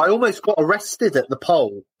 Well, I almost got arrested at the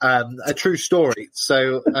pole. A true story.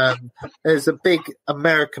 So there's a big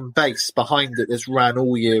American base behind it that's ran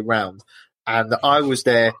all year round. And I was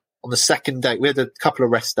there on the second day. We had a couple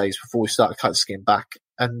of rest days before we started kite skiing back.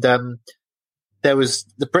 And there was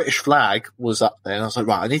the British flag was up there. And I was like,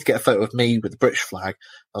 right, I need to get a photo of me with the British flag.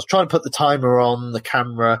 I was trying to put the timer on the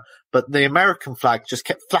camera, but the American flag just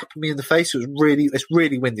kept flapping me in the face. It's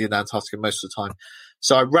really windy in Antarctica most of the time.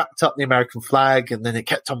 So I wrapped up the American flag, and then it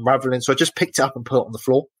kept unraveling. So I just picked it up and put it on the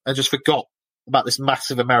floor, and just forgot about this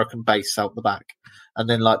massive American base out the back. And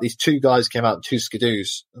then like these two guys came out, 2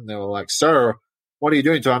 skidoos, and they were like, "Sir, what are you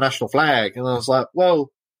doing to our national flag?" And I was like,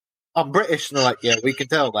 "Well, I'm British." And they're like, "Yeah, we can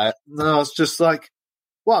tell that." And I was just like,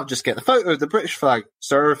 "Well, I'm just getting a photo of the British flag.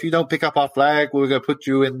 Sir, if you don't pick up our flag, we're going to put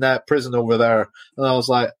you in that prison over there." And I was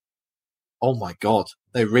like, "Oh my God,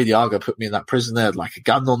 they really are going to put me in that prison." They had like a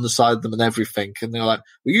gun on the side of them and everything. And they were like,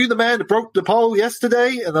 "Were you the man that broke the pole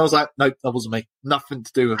yesterday?" And I was like, "Nope, that wasn't me. Nothing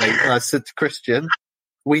to do with me." And I said to Christian,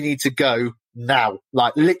 "We need to go now,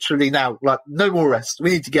 like literally now, like no more rest.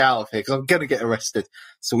 We need to get out of here because I'm going to get arrested."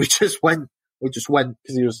 So we just went because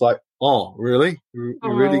he was like, "Oh, really? You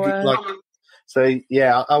really good?" Like, so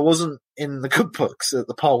yeah, I wasn't in the good books at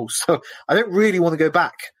the poll, so I don't really want to go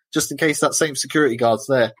back just in case that same security guard's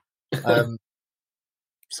there.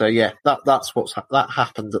 So yeah, that's that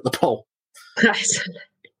happened at the poll. That's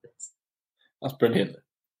brilliant.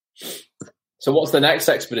 So what's the next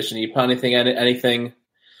expedition? Are you planning anything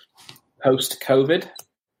post-COVID?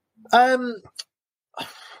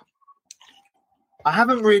 I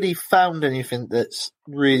haven't really found anything that's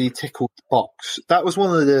really tickled the box. That was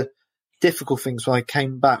one of the difficult things when I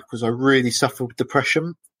came back, was I really suffered with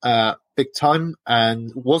depression big time,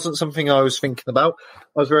 and wasn't something I was thinking about.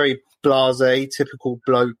 I was very blasé, typical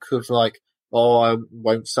bloke of like, "Oh, I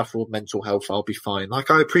won't suffer with mental health, I'll be fine."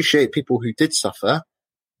 Like, I appreciate people who did suffer,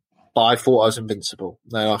 but I thought I was invincible.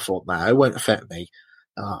 No, I thought, nah, it won't affect me.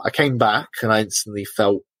 I came back and I instantly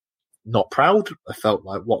felt not proud. I felt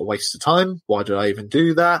like, what a waste of time. Why did I even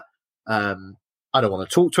do that? I don't want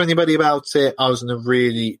to talk to anybody about it. I was in a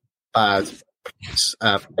really bad place.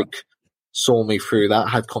 Like, saw me through that,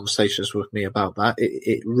 had conversations with me about that.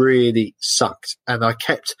 It really sucked. And I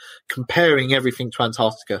kept comparing everything to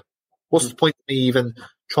Antarctica. What's the point of me even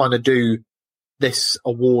trying to do this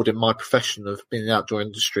award in my profession of being in the outdoor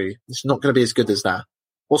industry? It's not going to be as good as that.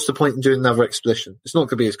 What's the point in doing another expedition? It's not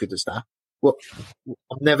going to be as good as that. Well,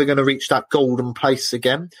 I'm never going to reach that golden place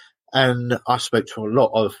again. And I spoke to a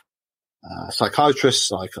lot of psychiatrists,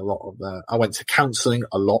 like a lot of, I went to counselling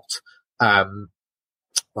a lot,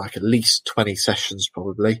 like at least 20 sessions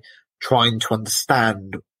probably, trying to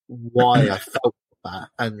understand why I felt that.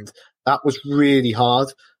 And that was really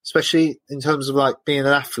hard, especially in terms of like being an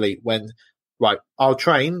athlete when, right, I'll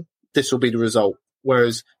train, this will be the result.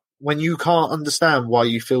 Whereas when you can't understand why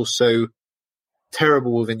you feel so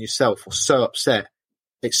terrible within yourself or so upset,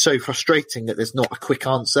 it's so frustrating that there's not a quick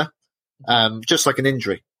answer. Just like an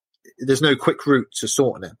injury, there's no quick route to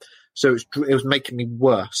sorting it. So it was making me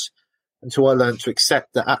worse until I learned to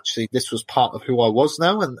accept that actually this was part of who I was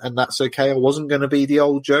now, and that's okay. I wasn't going to be the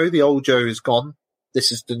old Joe. The old Joe is gone.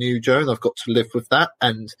 This is the new Joe, and I've got to live with that.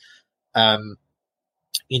 And,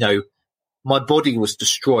 you know, my body was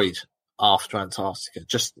destroyed after Antarctica,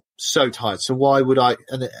 just so tired. So why would I,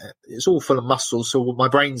 and it's all full of muscle, so my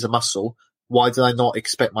brain's a muscle. Why did I not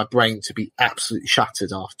expect my brain to be absolutely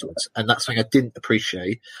shattered afterwards? And that's something I didn't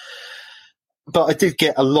appreciate. But I did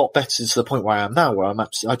get a lot better to the point where I am now, where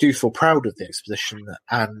I do feel proud of the expedition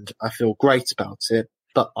and I feel great about it.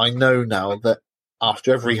 But I know now that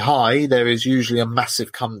after every high, there is usually a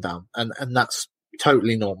massive come down, and that's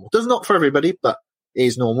totally normal. Does not for everybody, but it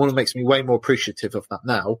is normal. It makes me way more appreciative of that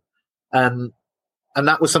now. And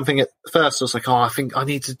that was something at first I was like, oh, I think I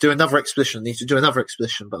need to do another expedition.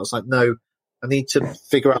 But I was like, no, I need to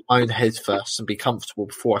figure out my own head first and be comfortable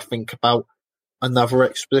before I think about another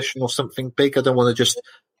expedition or something big. I don't want to just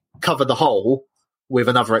cover the whole with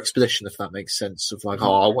another expedition, if that makes sense. Of like,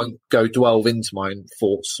 oh, I won't go delve into my own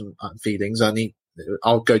thoughts and feelings.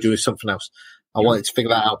 I'll go do something else. I wanted to figure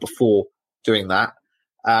that out before doing that.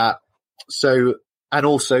 And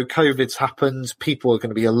also COVID's happened. People are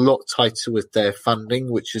going to be a lot tighter with their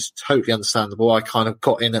funding, which is totally understandable. I kind of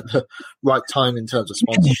got in at the right time in terms of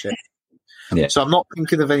sponsorship. Yeah. So I'm not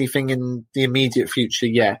thinking of anything in the immediate future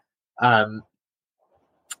yet.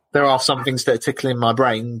 There are some things that are tickling my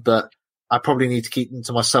brain, but I probably need to keep them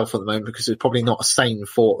to myself at the moment because it's probably not a sane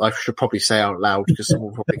thought I should probably say out loud because someone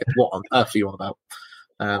will probably go, what on earth are you on about?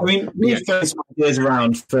 We've thrown some ideas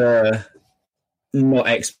around for not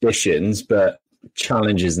expeditions, but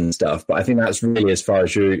challenges and stuff. But I think that's really as far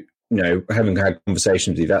as you know, having had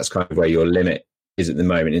conversations with you, that's kind of where your limit is at the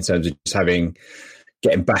moment in terms of just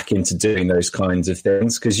getting back into doing those kinds of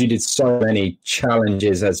things, because you did so many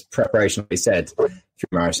challenges as preparation, like you said,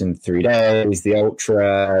 marathon in 3 days, the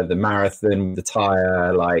ultra, the marathon, the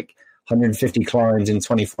tire, like 150 climbs in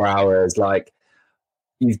 24 hours. Like,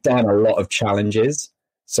 you've done a lot of challenges.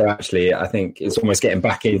 So actually, I think it's almost getting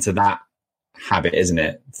back into that habit, isn't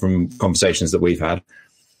it, from conversations that we've had?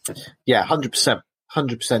 Yeah, 100%.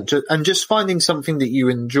 100%. And just finding something that you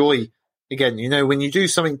enjoy. Again, when you do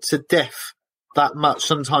something to death that much,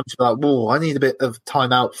 sometimes you're like, whoa, I need a bit of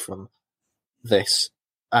time out from this.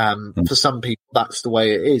 For some people, that's the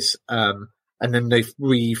way it is. And then they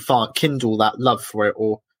rekindle that love for it,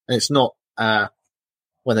 and it's not,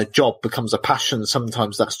 when a job becomes a passion,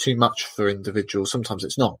 sometimes that's too much for individuals. Sometimes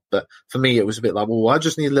it's not. But for me, it was a bit like, well, I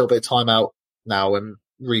just need a little bit of time out now and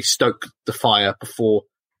restoke the fire before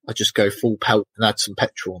I just go full pelt and add some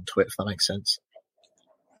petrol onto it, if that makes sense.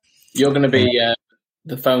 You're going to be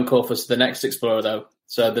the phone call for the next explorer, though.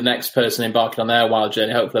 So the next person embarking on their wild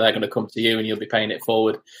journey, hopefully they're going to come to you and you'll be paying it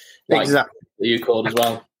forward. Exactly. You called as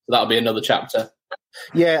well. So that'll be another chapter.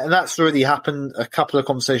 Yeah, and that's already happened. A couple of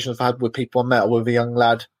conversations I've had with people. I met with a young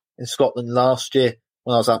lad in Scotland last year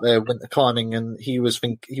when I was out there winter climbing, and he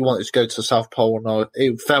wanted to go to the South Pole, and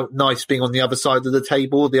it felt nice being on the other side of the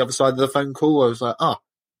table, the other side of the phone call. I was like,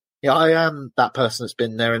 yeah, I am that person that's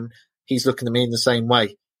been there, and he's looking at me in the same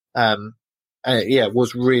way. And it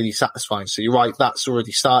was really satisfying. So you're right, that's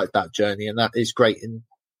already started that journey, and that is great.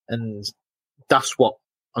 And that's what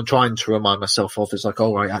I'm trying to remind myself of, is like,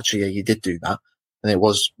 oh, right, actually, yeah, you did do that. And it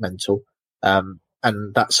was mental. And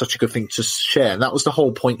that's such a good thing to share. And that was the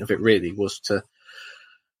whole point of it, really, was to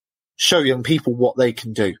show young people what they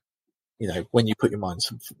can do. When you put your mind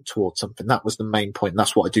towards something, that was the main point. And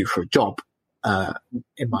that's what I do for a job,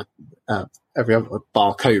 in my, every other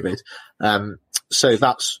bar COVID. So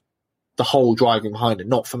that's the whole driving behind it,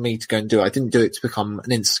 not for me to go and do it. I didn't do it to become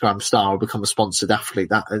an Instagram star or become a sponsored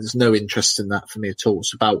athlete. There's no interest in that for me at all.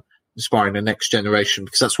 It's about inspiring the next generation,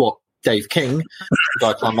 because that's what Dave King, the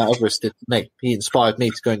guy climbing Mount Everest, did to me. He inspired me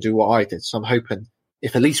to go and do what I did. So I'm hoping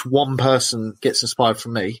if at least one person gets inspired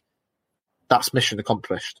from me, that's mission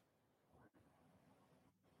accomplished.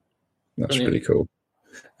 That's really cool.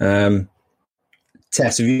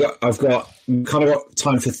 Tess, I've got kind of got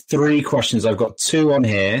time for 3 questions. I've got 2 on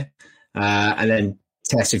here. And then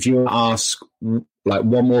Tess, if you want to ask like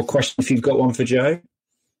one more question, if you've got one for Joe.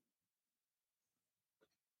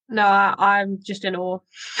 No, I'm just in awe.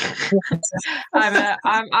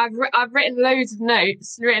 I've written loads of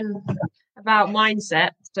notes, written about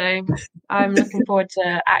mindset, so I'm looking forward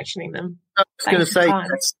to actioning them. I was going to say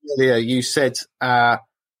earlier, you said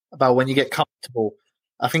about when you get comfortable.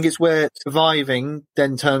 I think it's where surviving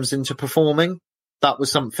then turns into performing. That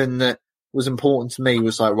was something that was important to me.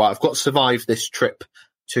 Was like, right, I've got to survive this trip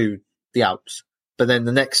to the Alps, but then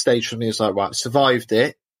the next stage for me is like, right, I survived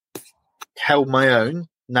it, held my own.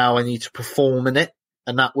 Now I need to perform in it.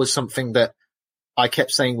 And that was something that I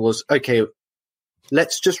kept saying was, okay,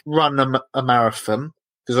 let's just run a marathon.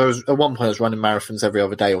 Because at one point I was running marathons every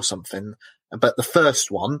other day or something. But the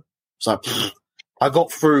first one was like, I got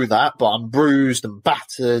through that, but I'm bruised and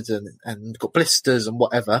battered and got blisters and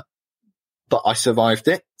whatever. But I survived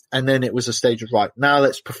it. And then it was a stage of, right, now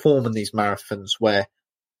let's perform in these marathons where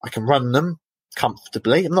I can run them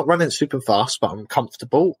comfortably. I'm not running super fast, but I'm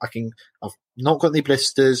comfortable. I've not got any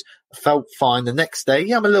blisters. I felt fine. The next day,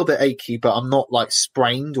 yeah, I'm a little bit achy, but I'm not like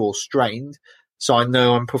sprained or strained. So I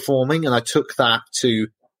know I'm performing, and I took that to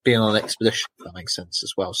being on an expedition, if that makes sense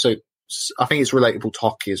as well. So I think it's relatable to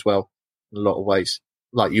hockey as well in a lot of ways.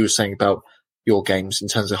 Like you were saying about your games in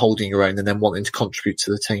terms of holding your own and then wanting to contribute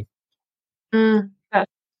to the team.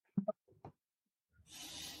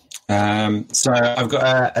 So I've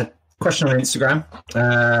got a question on Instagram.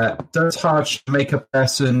 Does hardship make a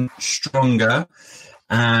person stronger?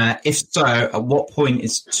 If so, at what point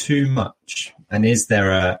is too much? And is there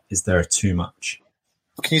a too much?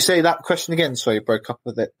 Can you say that question again? So you broke up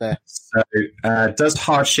with it there. So, does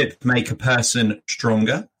hardship make a person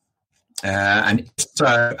stronger? And if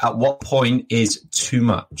so, at what point is too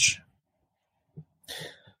much?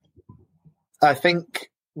 I think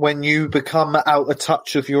when you become out of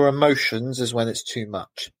touch of your emotions is when it's too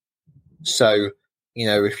much. So,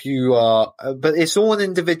 if you are, but it's all an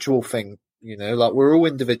individual thing, like we're all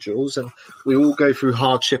individuals and we all go through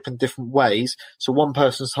hardship in different ways. So one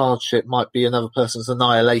person's hardship might be another person's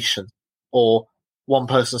annihilation, or one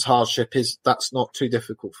person's hardship that's not too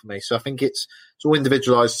difficult for me. So I think it's all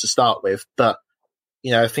individualized to start with. But,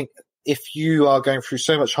 I think if you are going through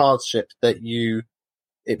so much hardship that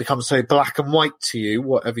it becomes so black and white to you,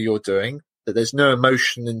 whatever you're doing, that there's no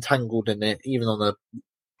emotion entangled in it, even on a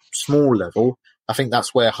small level, I think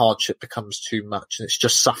that's where hardship becomes too much, and it's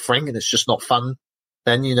just suffering and it's just not fun.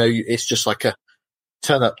 Then, it's just like a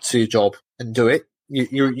turn up to your job and do it.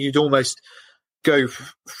 You'd almost go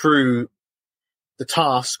through the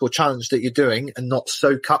task or challenge that you're doing and not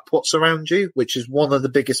soak up what's around you, which is one of the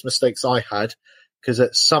biggest mistakes I had. Because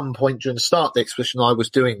at some point during the start of the expedition, I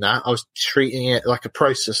was doing that. I was treating it like a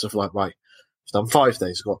process of like, right, I've done 5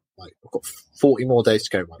 days. I've got 40 more days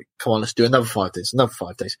to go. Right, come on, let's do another 5 days,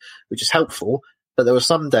 which is helpful. But there were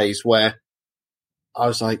some days where I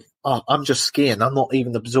was like, oh, I'm just skiing. I'm not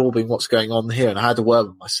even absorbing what's going on here. And I had a word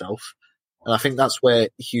with myself. And I think that's where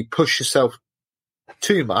if you push yourself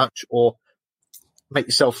too much or make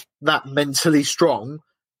yourself that mentally strong,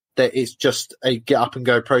 that it's just a get up and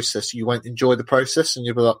go process. You won't enjoy the process, and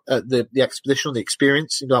you'll be like, the expedition or the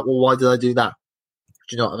experience. You'll be like, well, why did I do that?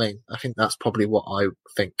 Do you know what I mean? I think that's probably what I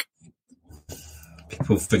think.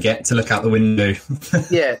 People forget to look out the window.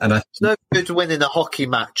 Yeah, and it's no good winning a hockey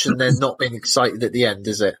match and then not being excited at the end,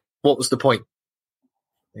 is it? What was the point?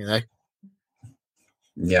 You know?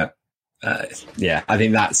 Yeah. I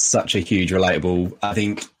think that's such a huge relatable. I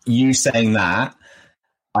think you saying that,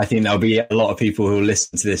 I think there'll be a lot of people who will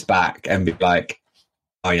listen to this back and be like,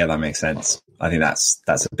 oh yeah, that makes sense. I think that's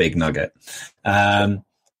a big nugget.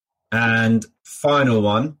 And final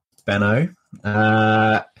one, Benno,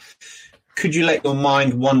 could you let your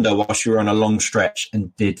mind wander whilst you were on a long stretch,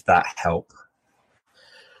 and did that help?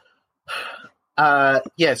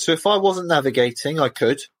 Yeah, so if I wasn't navigating, I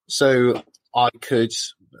could. So I could,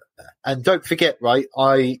 and don't forget, right,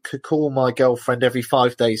 I could call my girlfriend every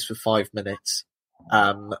 5 days for 5 minutes.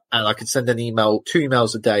 And I could send an email, 2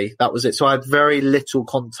 emails a day. That was it. So I had very little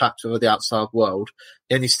contact with the outside world.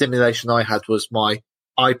 The only stimulation I had was my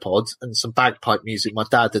iPod and some bagpipe music my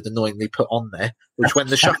dad had annoyingly put on there, which when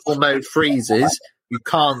the shuffle mode freezes, you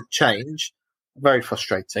can't change. Very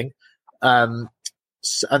frustrating. And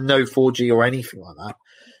no 4G or anything like that.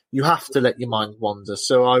 You have to let your mind wander.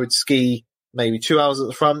 So I would ski maybe 2 hours at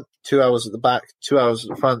the front, 2 hours at the back, 2 hours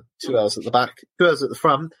at the front, 2 hours at the back, 2 hours at the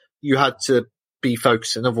front. You had to be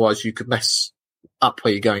focusing, otherwise you could mess up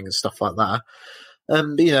where you're going and stuff like that.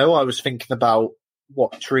 And I was thinking about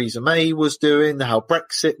what Theresa May was doing, how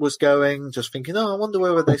Brexit was going, just thinking, I wonder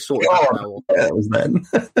whether they sorted that out. Yeah, it was then.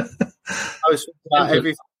 I was thinking about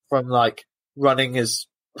everything from like running as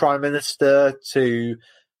Prime Minister to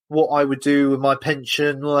what I would do with my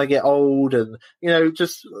pension when I get old, and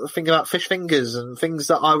just thinking about fish fingers and things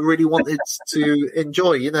that I really wanted to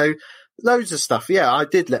enjoy, loads of stuff. Yeah, I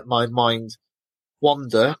did let my mind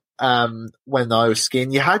wander when I was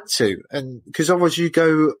skiing. You had to, and because otherwise you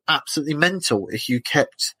go absolutely mental if you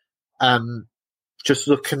kept just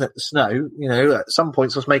looking at the snow. At some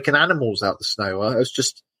points I was making animals out of the snow. I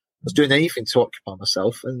was doing anything to occupy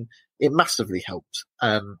myself, and it massively helped.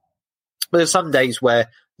 But there's some days where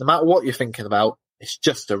no matter what you're thinking about, it's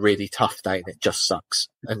just a really tough day and it just sucks,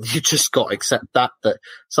 and you just got to accept that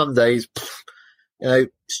some days,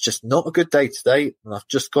 it's just not a good day today, and I've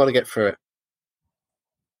just got to get through it.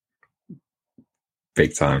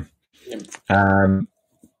 Big time.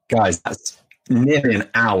 Guys, that's nearly an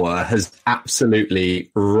hour, has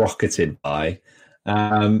absolutely rocketed by.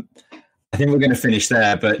 I think we're going to finish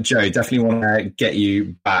there, but Joe, definitely want to get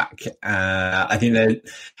you back. I think that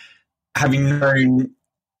having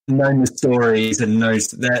known the stories and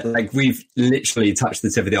knows that, like, we've literally touched the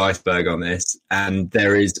tip of the iceberg on this, and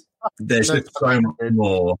there's just so much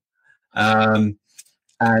more. And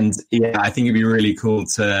yeah, I think it'd be really cool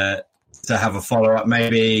to have a follow up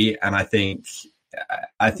maybe, and I think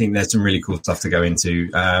there's some really cool stuff to go into.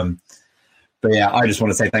 But yeah, I just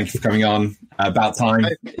want to say thank you for coming on. About time.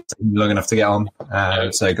 It's taken long enough to get on.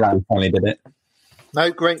 So glad we finally did it.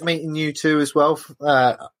 No, great meeting you too as well.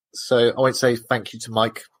 So I won't say thank you to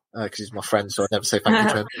Mike because he's my friend, so I never say thank you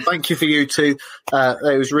to him. Thank you for you too.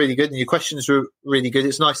 It was really good, and your questions were really good.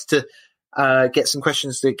 It's nice to get some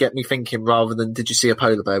questions that get me thinking rather than did you see a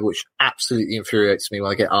polar bear, which absolutely infuriates me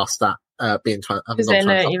when I get asked that. Because they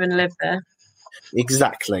don't even live there.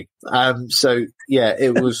 Exactly. So yeah,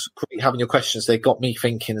 it was great having your questions. They got me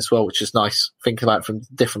thinking as well, which is nice, thinking about it from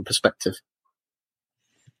a different perspective.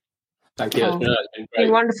 Thank you. It's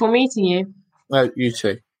been wonderful meeting you. No, you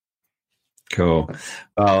too. Cool.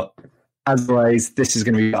 Well, as always, this is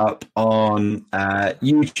going to be up on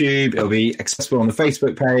YouTube. It'll be accessible on the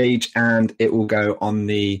Facebook page, and it will go on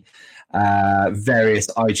the various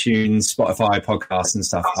iTunes, Spotify podcasts and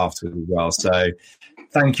stuff afterwards as well. So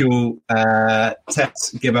thank you all.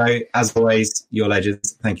 Tex, Gibbo, as always, you're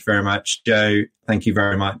legends. Thank you very much. Joe, thank you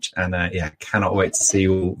very much. And cannot wait to see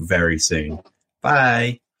you all very soon.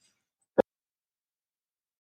 Bye.